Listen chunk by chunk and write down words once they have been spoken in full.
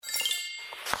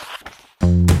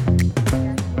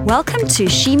Welcome to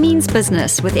She Means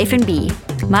Business with F&B.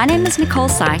 My name is Nicole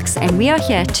Sykes, and we are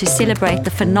here to celebrate the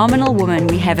phenomenal women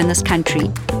we have in this country.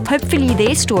 Hopefully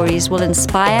their stories will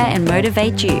inspire and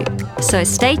motivate you. So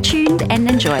stay tuned and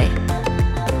enjoy.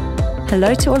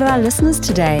 Hello to all of our listeners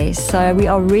today. So we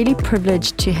are really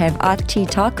privileged to have Aarti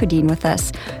Tarkudeen with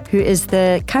us, who is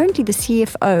currently the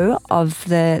CFO of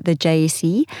the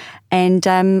JSE. And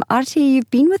Aarti,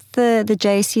 you've been with the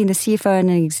JSE and the CFO and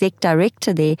an exec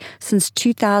director there since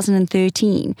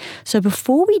 2013. So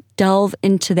before we delve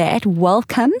into that,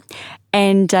 welcome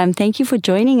and thank you for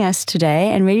joining us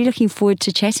today, and really looking forward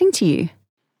to chatting to you.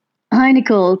 Hi,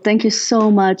 Nicole. Thank you so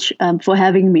much for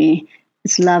having me.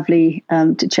 It's lovely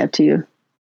to chat to you.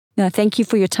 No, thank you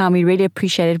for your time. We really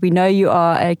appreciate it. We know you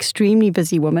are an extremely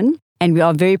busy woman, and we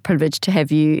are very privileged to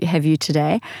have you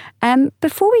today.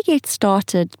 Before we get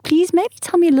started, please maybe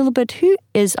tell me a little bit, who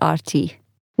is Aarti?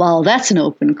 Well, that's an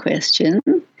open question.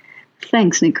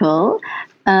 Thanks, Nicole.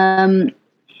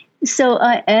 So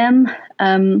I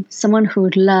am someone who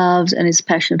loves and is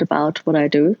passionate about what I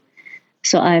do.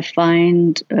 So I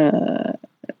find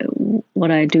what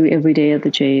I do every day at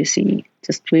the JSE,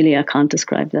 just really, I can't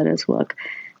describe that as work.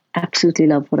 Absolutely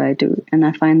love what I do. And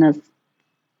I find that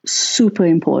super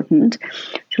important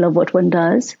to love what one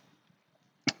does.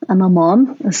 I'm a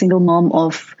mom, a single mom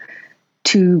of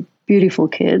two beautiful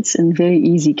kids, and very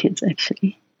easy kids,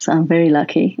 actually. So I'm very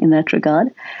lucky in that regard.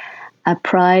 I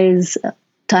prize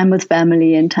time with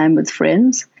family and time with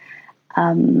friends.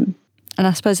 And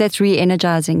I suppose that's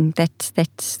re-energizing.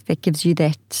 That gives you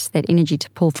that energy to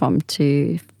pull from,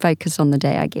 to focus on the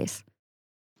day, I guess.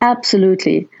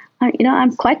 Absolutely.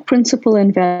 I'm quite principle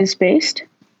and values based.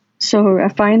 So I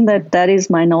find that is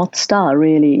my North Star,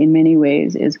 really, in many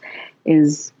ways,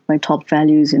 is my top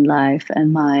values in life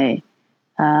and my,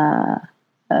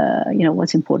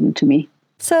 what's important to me.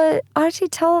 So, Aarti,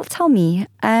 tell me,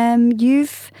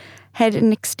 you've had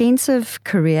an extensive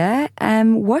career.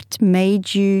 What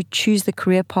made you choose the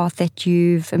career path that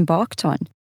you've embarked on?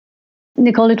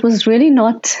 Nicole, it was really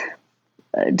not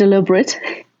deliberate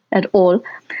at all.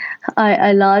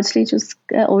 I largely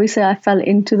I always say I fell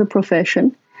into the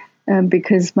profession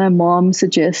because my mom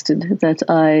suggested that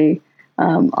I,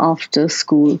 after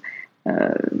school,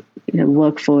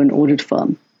 work for an audit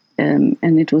firm. And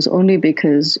it was only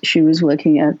because she was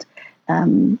working at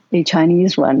a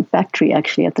Chinese-run factory,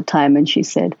 actually, at the time. And she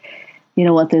said, you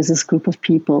know what, there's this group of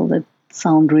people that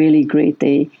sound really great.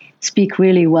 They speak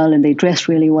really well and they dress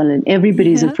really well, and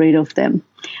everybody's afraid of them.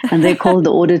 And they're called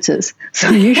the auditors. So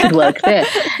you should work there.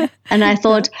 And I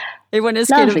thought, everyone is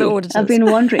scared of the auditors. I've been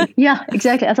wondering. Yeah,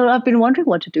 exactly. I thought I've been wondering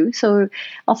what to do. So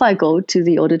off I go to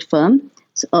the audit firm,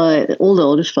 all the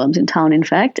audit firms in town, in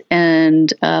fact.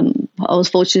 And I was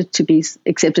fortunate to be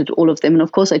accepted at all of them. And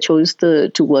of course, I chose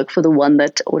to work for the one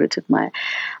that audited my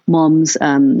mom's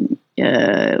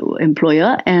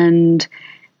employer. And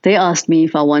they asked me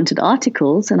if I wanted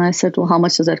articles, and I said, well, how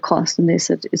much does that cost? And they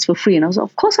said, it's for free. And I was like,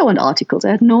 of course I want articles. I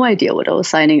had no idea what I was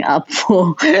signing up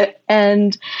for.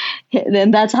 And then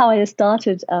that's how I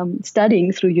started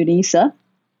studying through UNISA.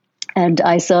 And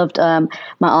I served my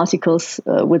articles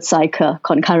with SAICA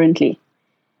concurrently.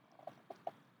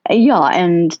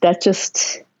 And that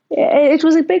it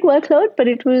was a big workload, but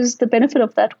it was, the benefit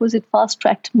of that was it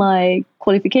fast-tracked my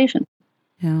qualification.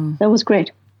 Yeah. That was great.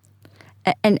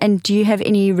 And do you have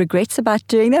any regrets about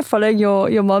doing that, following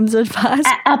your mom's advice?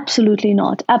 Absolutely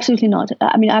not. Absolutely not.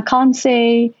 I mean, I can't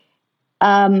say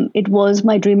it was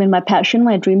my dream and my passion.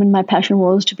 My dream and my passion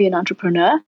was to be an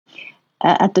entrepreneur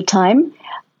at the time.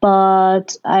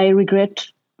 But I regret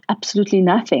absolutely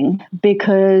nothing,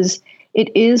 because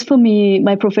it is, for me,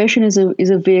 my profession is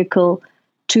a vehicle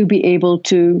to be able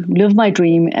to live my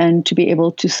dream and to be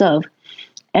able to serve.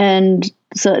 And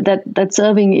so that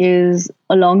serving is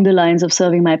along the lines of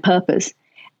serving my purpose.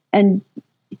 And,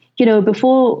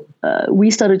 before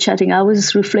we started chatting, I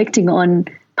was reflecting on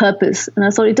purpose. And I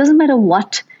thought, it doesn't matter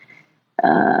what,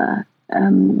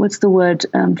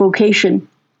 vocation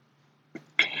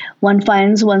one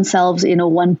finds oneself in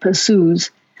or one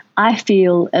pursues. I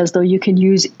feel as though you can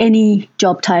use any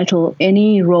job title,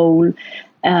 any role,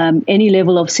 any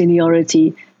level of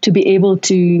seniority to be able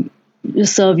to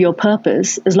serve your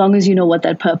purpose, as long as you know what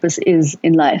that purpose is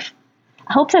in life.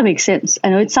 I hope that makes sense. I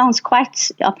know it sounds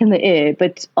quite up in the air,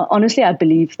 but honestly, I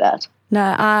believe that.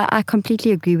 No, I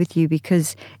completely agree with you,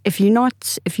 because if you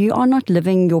are not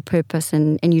living your purpose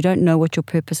and you don't know what your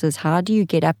purpose is, how do you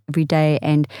get up every day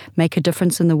and make a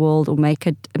difference in the world, or make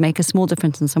a small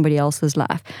difference in somebody else's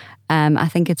life? I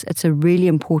think it's a really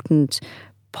important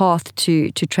path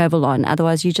to travel on.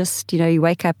 Otherwise, you just, you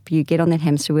wake up, you get on that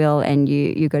hamster wheel, and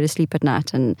you go to sleep at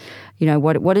night. And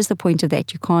what is the point of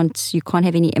that? You can't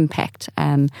have any impact.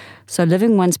 So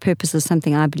living one's purpose is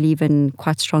something I believe in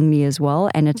quite strongly as well,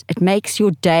 and it makes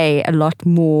your day a lot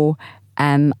more,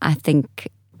 I think,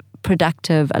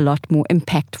 productive, a lot more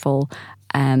impactful,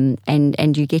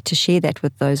 and you get to share that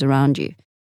with those around you.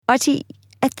 Artie,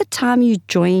 at the time you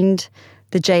joined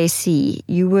the JSE,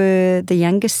 you were the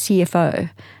youngest CFO.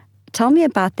 Tell me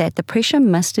about that. The pressure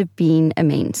must have been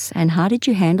immense. And how did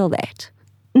you handle that?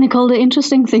 Nicole, the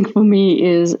interesting thing for me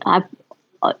is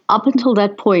up until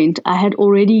that point, I had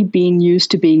already been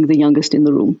used to being the youngest in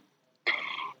the room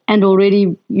and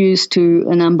already used to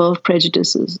a number of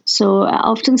prejudices. So I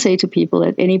often say to people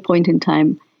at any point in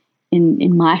time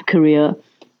in my career,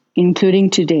 including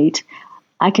to date,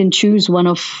 I can choose one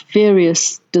of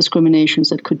various discriminations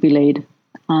that could be laid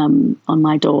on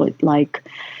my door, like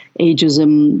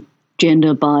ageism,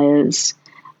 gender bias,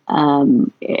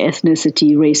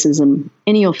 ethnicity, racism,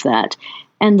 any of that.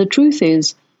 And the truth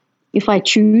is, if I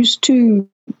choose to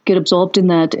get absorbed in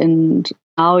that and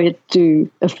allow it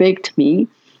to affect me,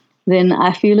 then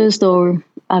I feel as though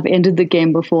I've ended the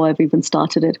game before I've even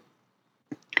started it.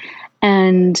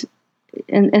 And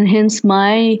hence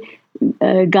my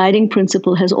guiding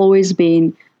principle has always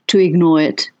been to ignore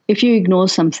it. If you ignore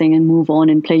something and move on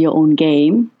and play your own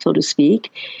game, so to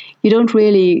speak, you don't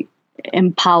really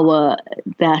empower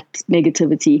that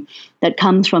negativity that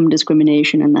comes from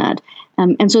discrimination and that.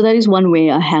 And so that is one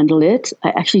way I handle it. I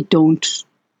actually don't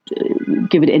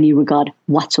give it any regard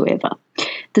whatsoever.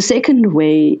 The second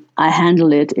way I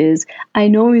handle it is I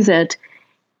know that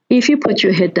if you put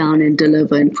your head down and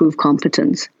deliver and prove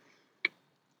competence,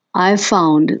 I've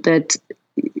found that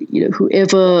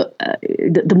whoever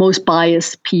the most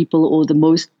biased people or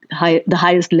the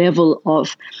highest level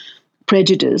of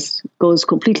prejudice goes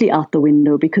completely out the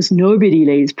window, because nobody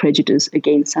lays prejudice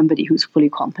against somebody who's fully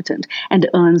competent and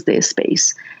earns their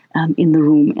space in the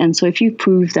room. And so if you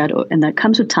prove that, and that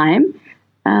comes with time,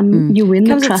 you win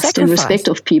the trust and respect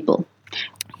of people.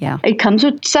 Yeah, it comes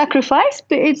with sacrifice,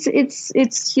 but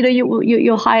it's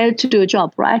you're hired to do a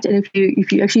job, right? And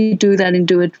if you actually do that and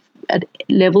do it at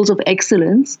levels of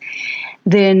excellence,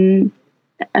 then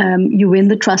you win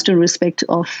the trust and respect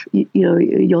of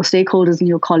your stakeholders and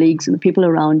your colleagues and the people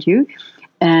around you.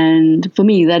 And for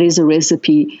me, that is a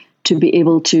recipe to be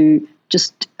able to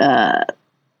just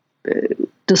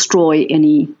destroy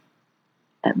any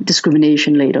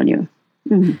discrimination laid on you.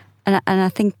 Mm-hmm. And I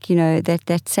think,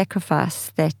 that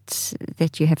sacrifice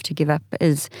that you have to give up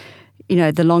is,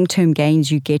 the long-term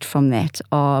gains you get from that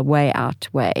are way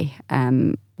outweigh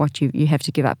what you have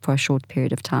to give up for a short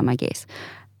period of time, I guess.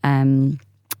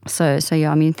 So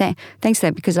yeah, I mean, thanks for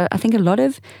that, because I think a lot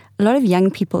of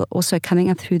young people also coming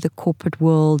up through the corporate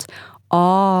world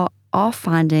are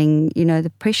finding,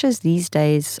 the pressures these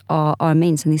days are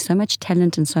immense, and there's so much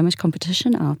talent and so much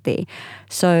competition out there.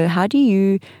 So how do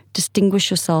you distinguish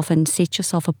yourself and set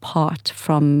yourself apart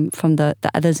from the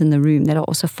others in the room that are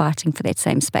also fighting for that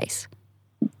same space?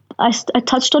 I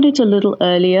touched on it a little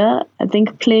earlier. I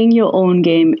think playing your own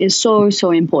game is so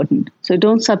important. So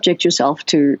don't subject yourself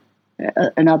to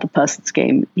another person's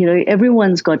game.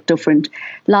 Everyone's got different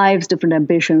lives, different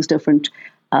ambitions, different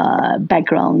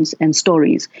backgrounds and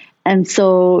stories. And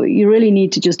so you really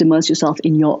need to just immerse yourself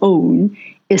in your own,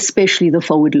 especially the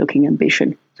forward-looking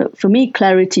ambition. So for me,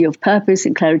 clarity of purpose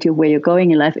and clarity of where you're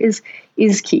going in life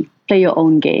is key. Play your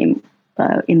own game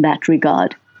in that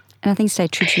regard. And I think stay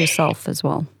true to yourself as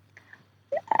well.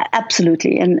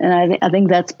 Absolutely. And I think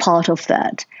that's part of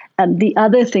that. And the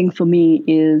other thing for me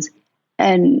is,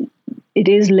 and it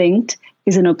is linked,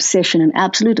 is an obsession, an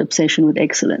absolute obsession with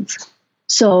excellence.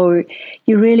 So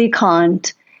you really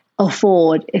can't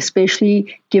afford,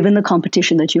 especially given the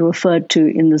competition that you referred to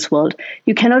in this world,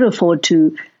 you cannot afford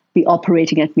to be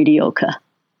operating at mediocre.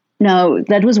 Now,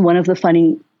 that was one of the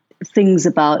funny things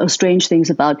about, or strange things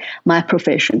about my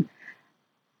profession.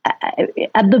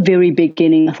 At the very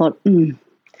beginning, I thought,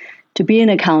 to be an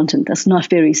accountant, that's not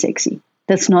very sexy.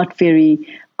 That's not very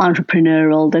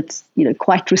entrepreneurial. That's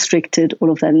quite restricted,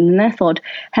 all of that. And then I thought,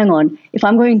 hang on, if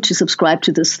I'm going to subscribe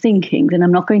to this thinking, then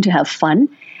I'm not going to have fun,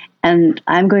 and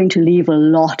I'm going to leave a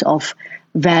lot of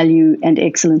value and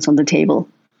excellence on the table.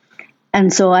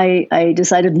 And so I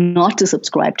decided not to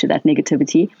subscribe to that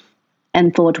negativity,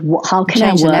 and thought, how can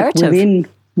I work within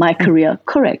my career?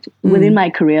 Correct. Within my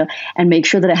career, and make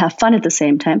sure that I have fun at the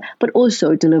same time, but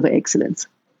also deliver excellence.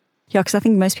 Yeah, because I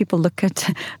think most people look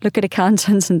at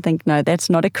accountants and think, no, that's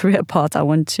not a career path I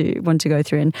want to go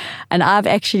through. And I've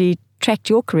actually tracked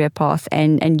your career path,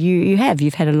 and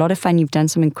you've had a lot of fun. You've done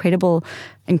some incredible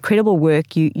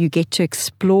work. You get to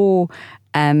explore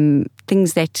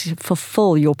things that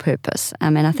fulfill your purpose.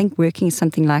 And I think working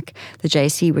something like the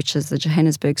JSE, which is the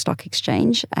Johannesburg Stock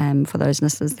Exchange, for those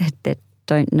listeners that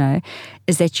don't know,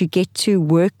 is that you get to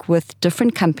work with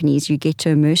different companies. You get to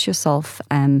immerse yourself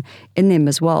in them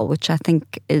as well, which I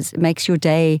think makes your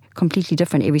day completely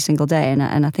different every single day.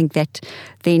 And I think that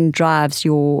then drives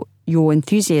your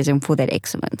enthusiasm for that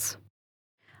excellence.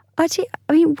 Artie,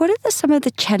 what are some of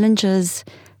the challenges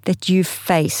that you've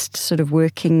faced sort of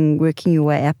working your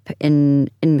way up in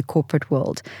the corporate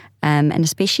world, and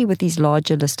especially with these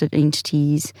larger listed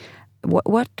entities?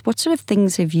 What sort of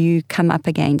things have you come up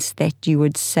against that you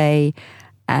would say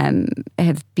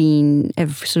have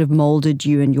sort of molded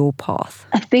you in your path?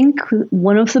 I think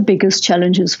one of the biggest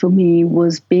challenges for me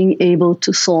was being able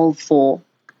to solve for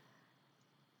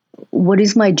what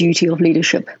is my duty of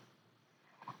leadership.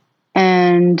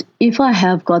 And if I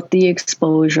have got the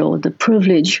exposure or the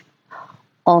privilege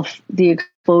of the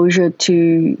exposure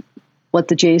to what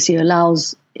the JSE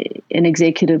allows an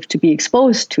executive to be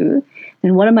exposed to,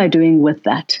 then what am I doing with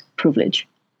that privilege?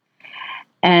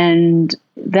 And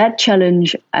that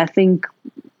challenge, I think,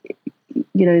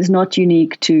 is not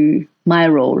unique to my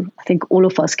role. I think all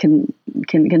of us can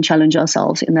challenge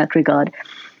ourselves in that regard.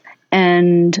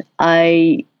 And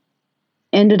I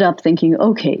ended up thinking,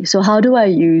 okay, so how do I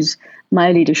use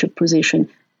my leadership position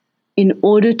in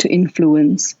order to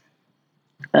influence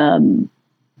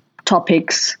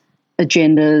topics,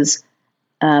 agendas,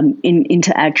 in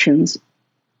interactions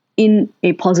in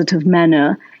a positive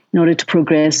manner in order to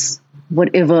progress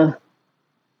whatever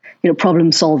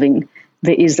problem solving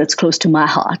there is that's close to my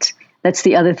heart. That's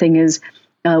the other thing is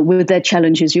with that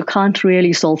challenge is you can't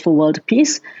really solve for world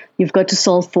peace. You've got to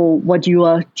solve for what you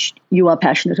are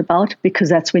passionate about, because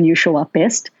that's when you show up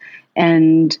best.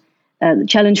 And the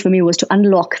challenge for me was to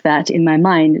unlock that in my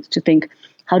mind, to think,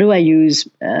 how do I use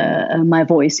my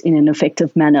voice in an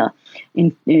effective manner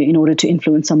in order to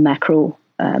influence some macro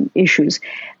issues?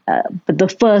 But the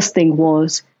first thing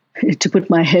was to put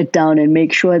my head down and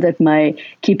make sure that my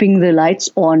keeping the lights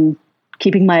on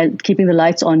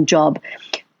job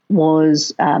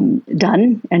was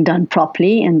done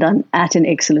properly and done at an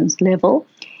excellence level.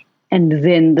 And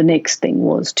then the next thing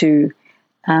was to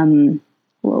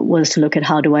look at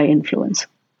how do I influence.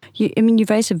 You've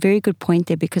raised a very good point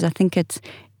there, because I think it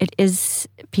is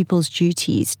people's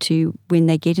duties to, when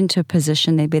they get into a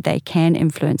position where they can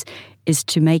influence, is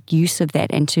to make use of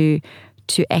that and to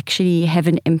actually have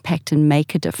an impact and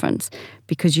make a difference,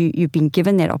 because you've been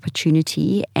given that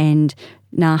opportunity. And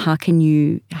now how can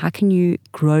you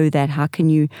grow that? How can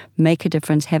you make a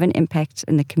difference, have an impact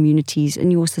in the communities,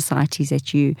 in your societies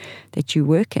that you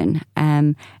work in?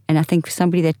 And I think for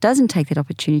somebody that doesn't take that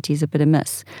opportunity is a bit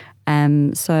amiss.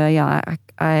 So yeah,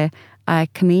 I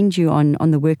commend you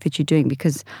on the work that you're doing,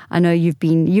 because I know you've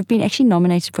been actually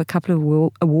nominated for a couple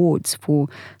of awards for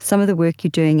some of the work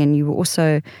you're doing, and you were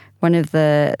also one of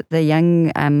the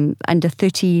young under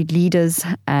 30 leaders,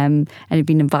 and have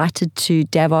been invited to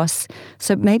Davos.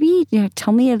 So maybe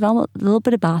tell me a little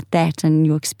bit about that and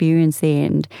your experience there,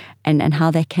 and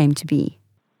how that came to be.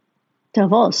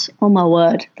 Davos, oh my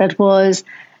word, it was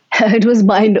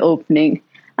mind opening.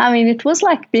 It was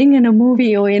like being in a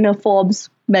movie or in a Forbes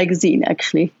magazine,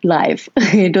 actually, live.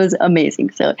 It was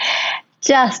amazing. So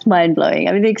just mind-blowing.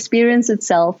 The experience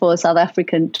itself for a South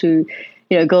African to,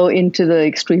 go into the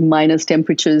extreme minus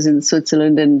temperatures in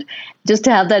Switzerland, and just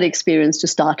to have that experience to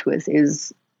start with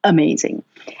is amazing.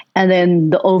 And then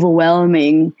the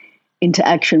overwhelming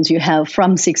interactions you have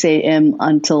from 6 a.m.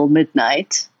 until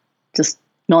midnight, just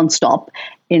nonstop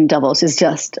in Davos, is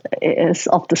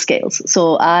off the scales.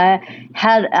 So I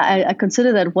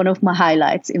consider that one of my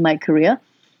highlights in my career.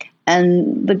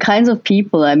 And the kinds of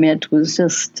people I met was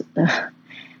just,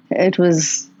 it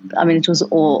was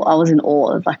awe. I was in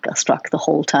awe, struck the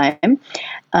whole time.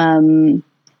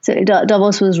 So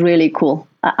Davos was really cool.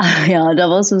 Yeah,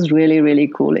 Davos was really, really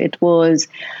cool. It was,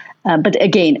 but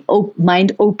again,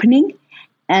 mind-opening.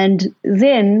 And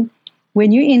then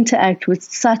when you interact with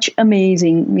such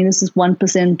amazing, this is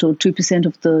 1% or 2%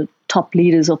 of the top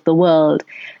leaders of the world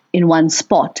in one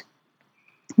spot,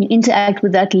 you interact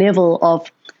with that level of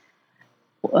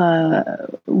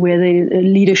where the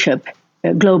leadership,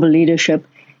 global leadership,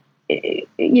 I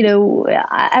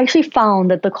actually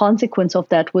found that the consequence of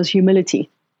that was humility,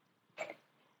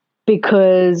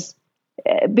 because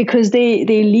they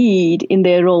lead in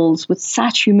their roles with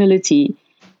such humility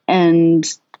and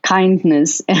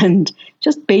kindness and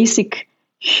just basic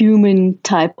human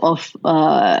type of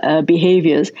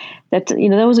behaviors that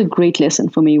that was a great lesson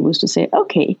for me, was to say,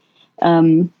 okay,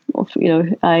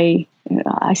 I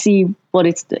see what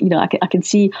it's, I can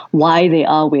see why they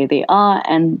are where they are,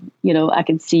 and, I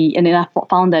can see, and then I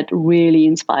found that really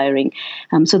inspiring.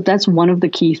 So that's one of the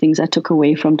key things I took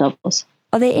away from Davos.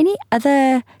 Are there any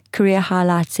other career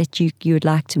highlights that you would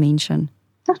like to mention?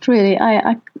 Not really.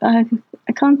 I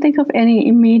can't think of any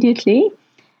immediately. I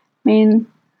mean,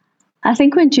 I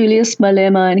think when Julius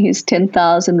Malema and his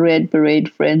 10,000 Red Beret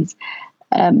friends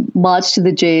marched to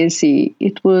the JSE,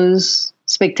 it was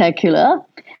spectacular.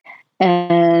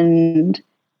 And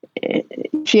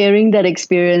sharing that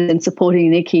experience and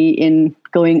supporting Nikki in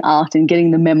going out and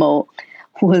getting the memo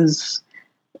was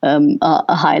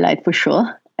a highlight for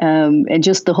sure. And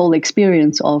just the whole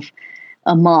experience of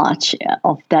a march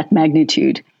of that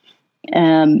magnitude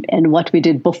and what we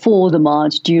did before the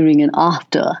march, during and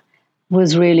after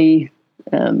was really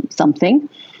something.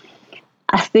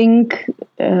 I think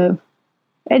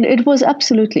it was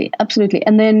absolutely.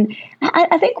 And then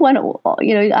I think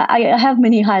I have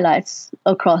many highlights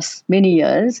across many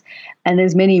years, and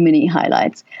there's many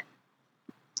highlights.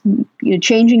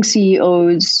 Changing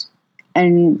CEOs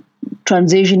and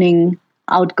transitioning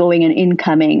outgoing and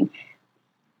incoming,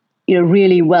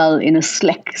 really well in a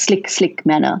slick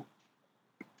manner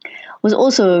was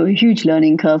also a huge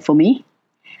learning curve for me.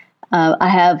 I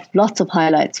have lots of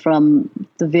highlights from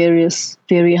the various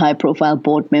very high-profile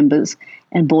board members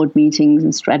and board meetings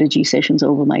and strategy sessions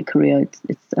over my career.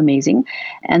 It's amazing.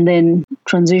 And then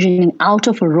transitioning out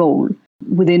of a role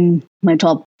within my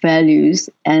top values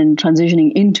and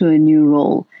transitioning into a new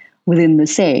role within the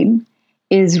same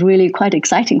is really quite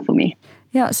exciting for me.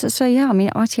 Yeah, so I mean,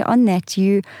 Artie, on that,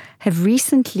 you have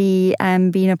recently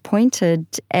been appointed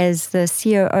as the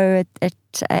COO at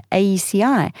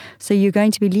AECI. So you're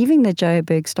going to be leaving the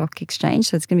Johannesburg Stock Exchange.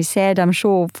 So it's going to be sad, I'm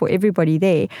sure, for everybody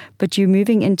there. But you're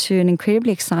moving into an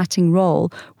incredibly exciting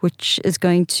role, which is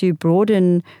going to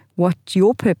broaden what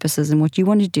your purpose is and what you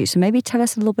want to do. So maybe tell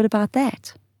us a little bit about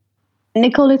that.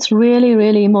 Nicole, it's really,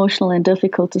 really emotional and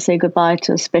difficult to say goodbye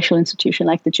to a special institution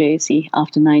like the JSE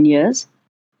after 9 years.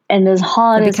 And as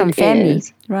hard as it family,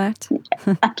 is, right?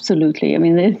 Absolutely. I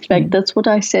mean, in fact, that's what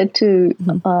I said to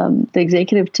the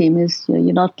executive team: is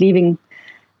you're not leaving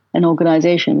an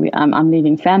organization. I'm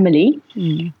leaving family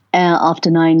after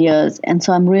 9 years, and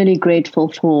so I'm really grateful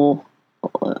for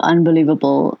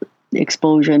unbelievable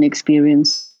exposure and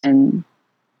experience, and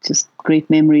just great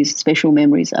memories, special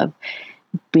memories I've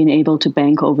been able to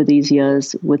bank over these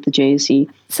years with the JSE.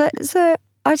 So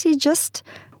Artie, just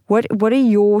what are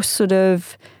your sort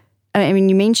of, I mean,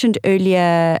 you mentioned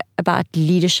earlier about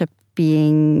leadership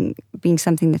being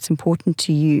something that's important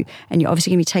to you, and you're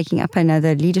obviously going to be taking up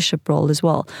another leadership role as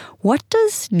well. What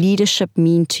does leadership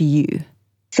mean to you?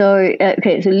 So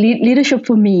leadership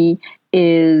for me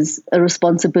is a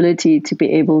responsibility to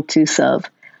be able to serve.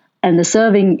 And the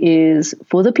serving is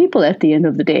for the people at the end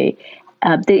of the day.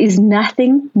 There is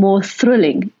nothing more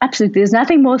thrilling, absolutely, there's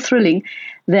nothing more thrilling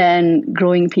than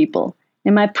growing people.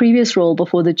 In my previous role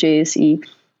before the JSE,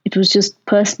 it was just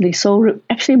personally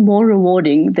actually more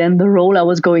rewarding than the role I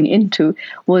was going into,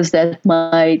 was that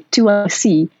my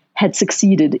 2IC had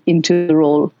succeeded into the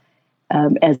role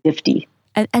as FD.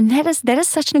 And that is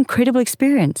such an incredible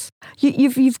experience.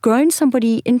 You've grown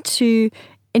somebody into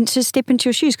step into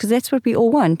your shoes, because that's what we all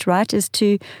want, right? Is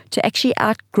to actually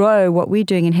outgrow what we're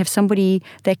doing and have somebody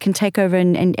that can take over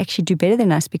and actually do better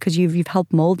than us, because you've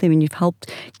helped mold them and you've helped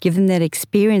give them that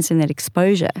experience and that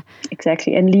exposure.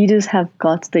 Exactly. And leaders have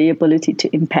got the ability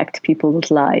to impact people's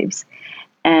lives.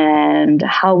 And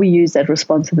how we use that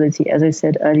responsibility, as I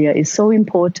said earlier, is so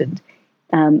important.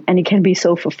 And it can be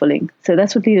so fulfilling. So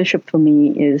that's what leadership for me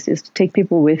is to take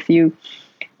people with you,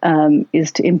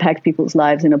 is to impact people's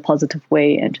lives in a positive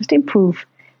way and just improve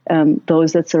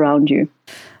those that surround you.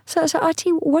 So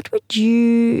Artie, what would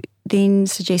you then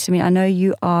suggest? I mean, I know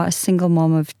you are a single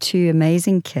mom of 2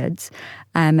 amazing kids,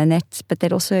 but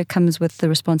that also comes with the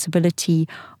responsibility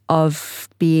of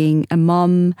being a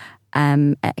mom,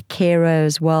 a carer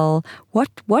as well.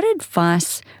 What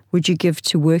advice would you give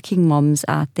to working moms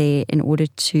out there in order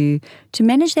to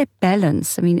manage that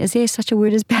balance? I mean, is there such a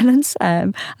word as balance?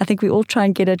 I think we all try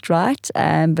and get it right,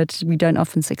 but we don't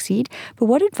often succeed. But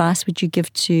what advice would you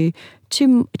give to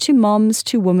moms,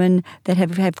 to women that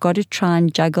have got to try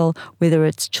and juggle, whether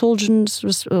it's children's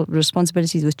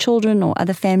responsibilities with children or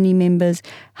other family members,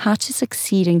 how to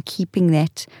succeed in keeping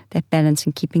that balance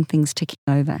and keeping things ticking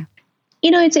over?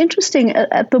 It's interesting.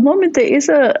 At the moment, there is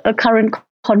a current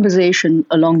conversation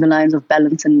along the lines of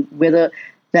balance and whether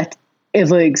that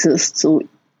ever exists or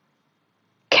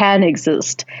can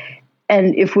exist.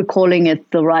 And if we're calling it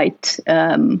the right,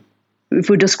 if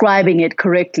we're describing it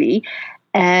correctly.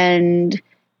 And,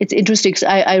 it's interesting.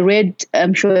 I read,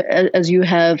 I'm sure as you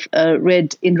have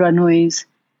read Indra Nooyi's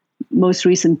most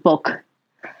recent book,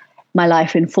 My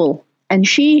Life in Full. And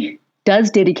she does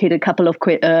dedicate a couple of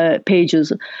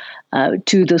pages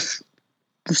to this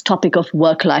topic of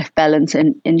work-life balance.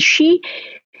 And she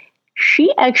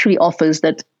actually offers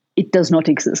that it does not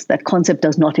exist. That concept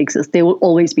does not exist. There will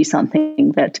always be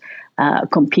something that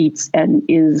competes and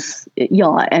is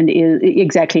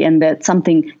exactly, and that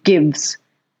something gives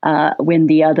when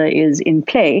the other is in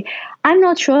play. I'm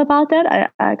not sure about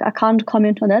that. I can't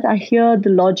comment on that. I hear the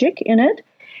logic in it,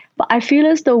 but I feel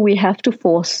as though we have to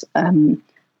force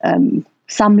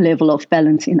some level of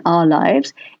balance in our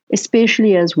lives,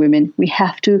 especially as women. We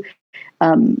have to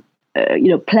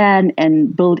plan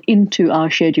and build into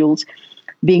our schedules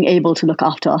being able to look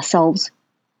after ourselves,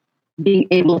 being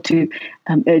able to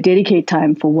dedicate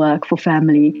time for work, for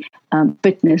family,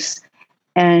 fitness.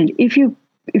 And if you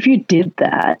did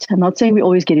that, I'm not saying we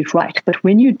always get it right, but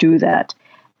when you do that,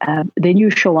 then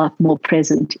you show up more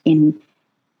present in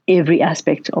every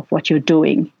aspect of what you're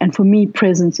doing. And for me,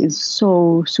 presence is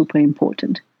so super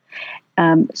important.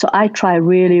 So I try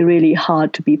really, really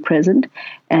hard to be present.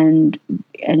 And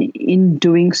in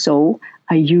doing so,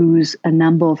 I use a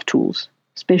number of tools,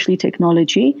 especially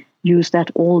technology, use that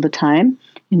all the time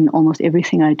in almost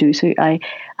everything I do. So I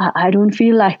don't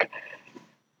feel like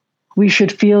we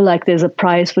should feel like there's a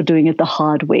prize for doing it the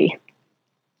hard way.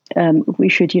 We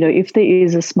should, if there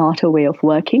is a smarter way of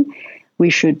working, we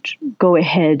should go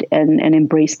ahead and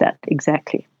embrace that.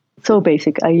 Exactly. So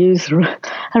basic. I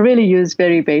really use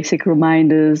very basic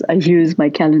reminders. I use my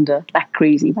calendar like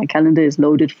crazy. My calendar is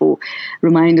loaded for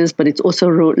reminders, but it's also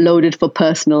loaded for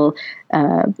personal,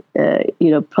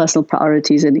 personal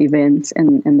priorities and events,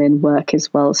 and then work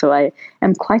as well. So I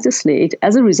am quite a slave.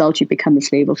 As a result, you become a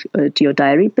slave to your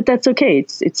diary, but that's okay.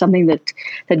 It's something that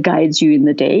guides you in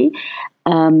the day.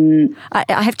 I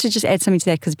have to just add something to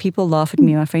that, because people laugh at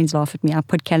me, my friends laugh at me. I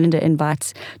put calendar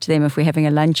invites to them if we're having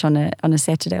a lunch on a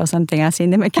Saturday or something. I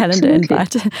send them a calendar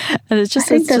invite, and it's just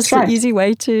right. An easy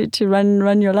way to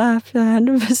run your life.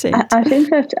 100%. I think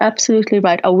that's absolutely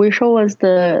right. I wish I was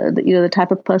the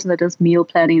type of person that does meal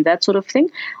planning, that sort of thing.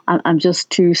 I'm just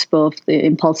too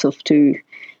impulsive to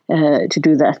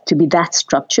do that, to be that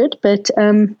structured. But,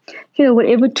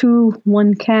 whatever tool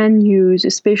one can use,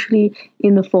 especially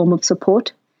in the form of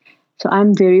support. So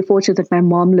I'm very fortunate that my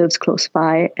mom lives close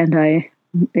by, and I,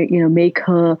 make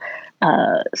her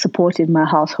support in my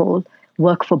household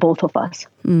work for both of us.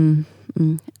 And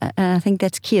I think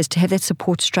that's key, is to have that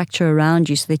support structure around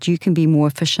you so that you can be more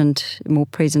efficient, more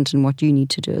present in what you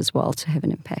need to do as well to have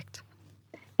an impact.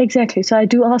 Exactly. So I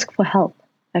do ask for help,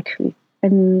 actually.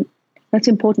 And that's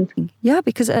important. Yeah,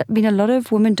 because a lot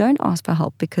of women don't ask for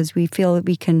help because we feel that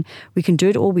we can do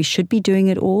it all. We should be doing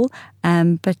it all.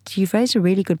 But you've raised a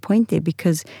really good point there,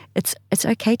 because it's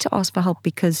okay to ask for help,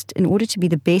 because in order to be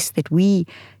the best that we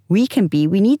can be,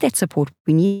 we need that support.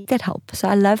 We need that help. So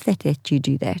I love that you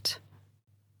do that.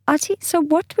 Artie, so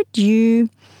what would you,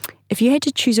 if you had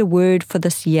to choose a word for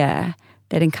this year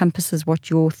that encompasses what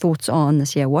your thoughts are on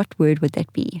this year, what word would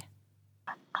that be?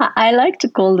 I like to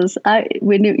call this,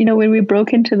 when we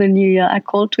broke into the new year, I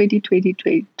called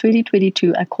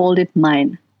 2022, I called it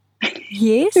mine.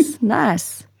 Yes,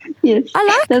 nice. Yes, I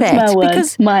like that's that. my word,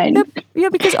 because, mine. Yeah,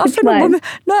 because often women,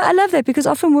 I love that, because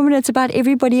often women, it's about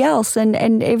everybody else and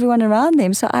everyone around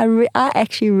them. So I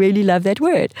actually really love that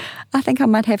word. I think I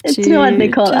might have to. You know what,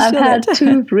 Nicole? I've had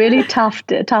 2 really tough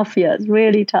years,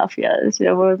 really tough years.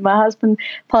 With my husband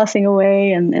passing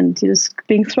away and just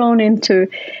being thrown into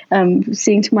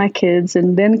seeing to my kids,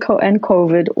 and then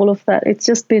COVID, all of that. It's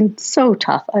just been so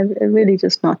tough. I really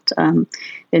just not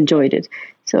enjoyed it.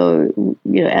 So,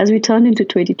 as we turn into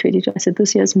 2022, I said,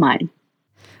 this year's mine.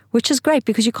 Which is great,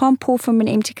 because you can't pour from an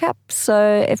empty cup.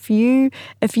 So if you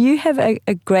have a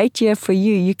great year for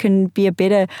you, you can be a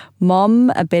better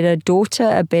mom, a better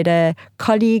daughter, a better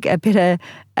colleague, a better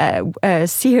COO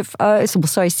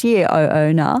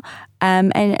now.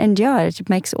 And yeah, it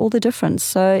makes all the difference.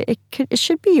 So it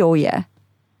should be your year.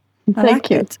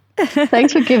 Thank you.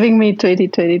 Thanks for giving me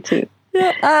 2022.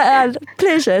 Yeah,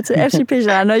 pleasure. It's an absolute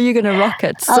pleasure. I know you're going to rock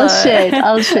it. So. I'll share it.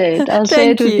 I'll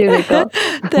share it with you, Nicole.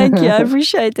 Thank you. I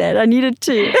appreciate that. I need it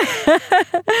too.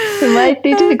 We might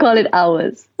need to call it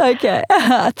ours. Okay.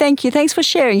 Thank you. Thanks for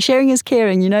sharing. Sharing is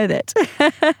caring. You know that.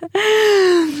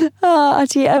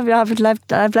 Artie, I've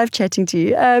loved chatting to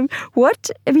you.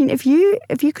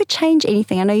 If you could change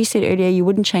anything, I know you said earlier you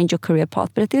wouldn't change your career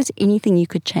path, but if there's anything you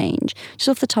could change, just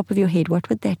off the top of your head, what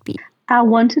would that be? I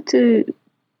wanted to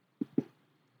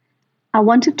I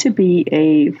wanted to be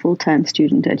a full-time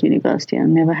student at university. I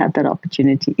never had that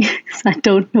opportunity. So I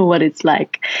don't know what it's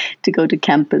like to go to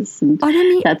campus and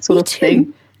that sort of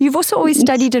thing. You've also always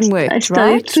studied and worked, I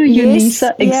studied right? through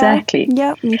UNISA, exactly.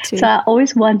 Yeah, me too. So I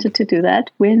always wanted to do that.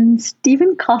 When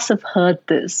Stephen Kossoff heard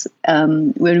this,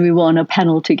 when we were on a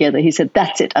panel together, he said,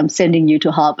 "That's it, I'm sending you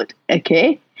to Harvard."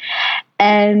 Okay.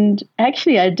 And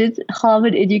actually, I did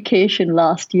Harvard education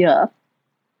last year.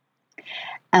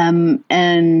 And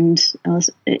I was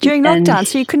during lockdown,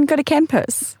 so you couldn't go to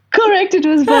campus. Correct, it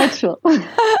was virtual. So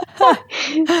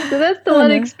that's the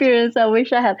one experience I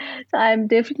wish I had. So I'm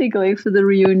definitely going for the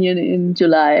reunion in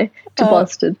July to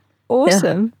Boston.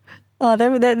 Awesome. Yeah. Oh,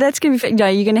 that's going to be. No,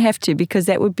 you're going to have to, because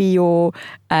that would be your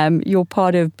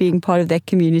part of being part of that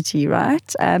community,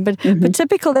 right? But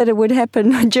typical that it would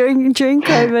happen during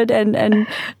COVID and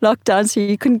lockdown, so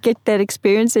you couldn't get that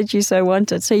experience that you so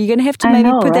wanted. So you're going to have to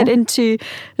maybe put that into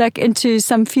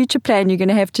some future plan. You're going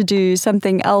to have to do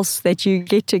something else that you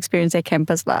get to experience that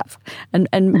campus life, and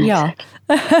yeah.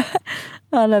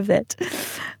 I love that.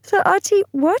 So Artie,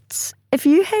 if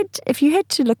you had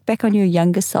to look back on your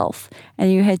younger self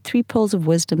and you had 3 pearls of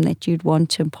wisdom that you'd want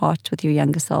to impart with your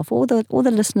younger self, all the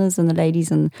listeners and the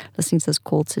ladies and listening to this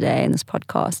call today and this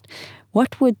podcast,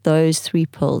 what would those 3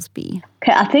 pearls be?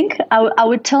 Okay, I think I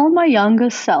would tell my younger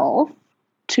self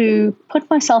to put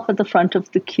myself at the front of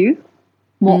the queue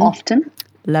more often.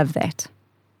 Love that.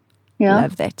 Yeah.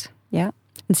 Love that. Yeah.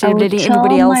 Instead of letting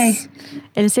everybody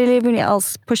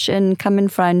else push in, come in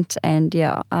front, and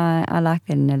I like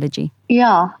that analogy.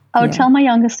 Yeah, I would tell my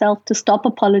younger self to stop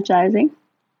apologizing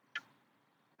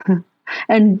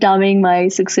and dumbing my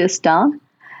success down,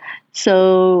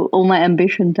 or my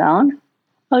ambition down.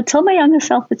 I would tell my younger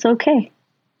self it's okay.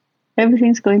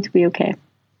 Everything's going to be okay.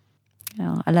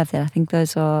 Yeah, I love that. I think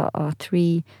those are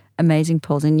 3 amazing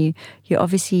pearls, and you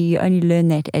obviously you only learn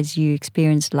that as you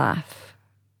experience life.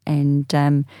 And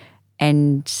I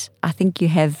think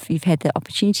you've had the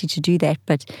opportunity to do that,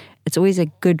 but it's always a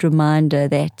good reminder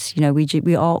that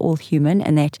we are all human,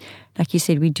 and that, like you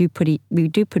said, we do put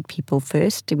people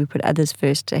first, we put others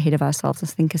first ahead of ourselves. I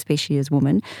think especially as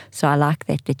women. So I like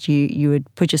that you would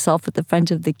put yourself at the front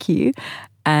of the queue.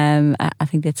 I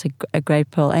think that's a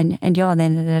great pearl, and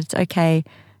then it's okay,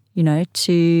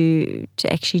 to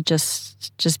actually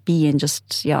just be and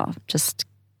just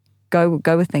go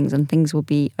with things, and things will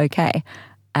be okay.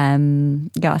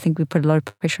 I think we put a lot of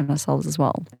pressure on ourselves as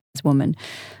well as women.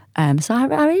 So I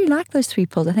really like those 3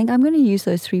 pearls. I think I'm going to use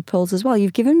those 3 pearls as well.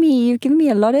 You've given me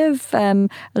a lot of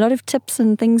tips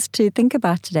and things to think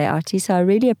about today, Artie. So I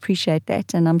really appreciate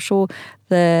that, and I'm sure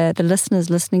the listeners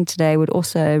listening today would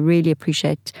also really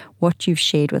appreciate what you've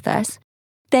shared with us.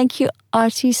 Thank you,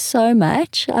 Artie, so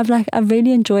much. I've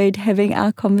really enjoyed having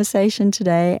our conversation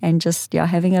today, and just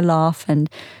having a laugh, and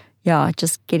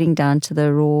just getting down to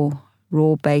the raw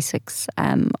basics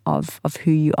of who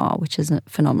you are, which is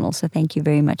phenomenal. So thank you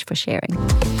very much for sharing.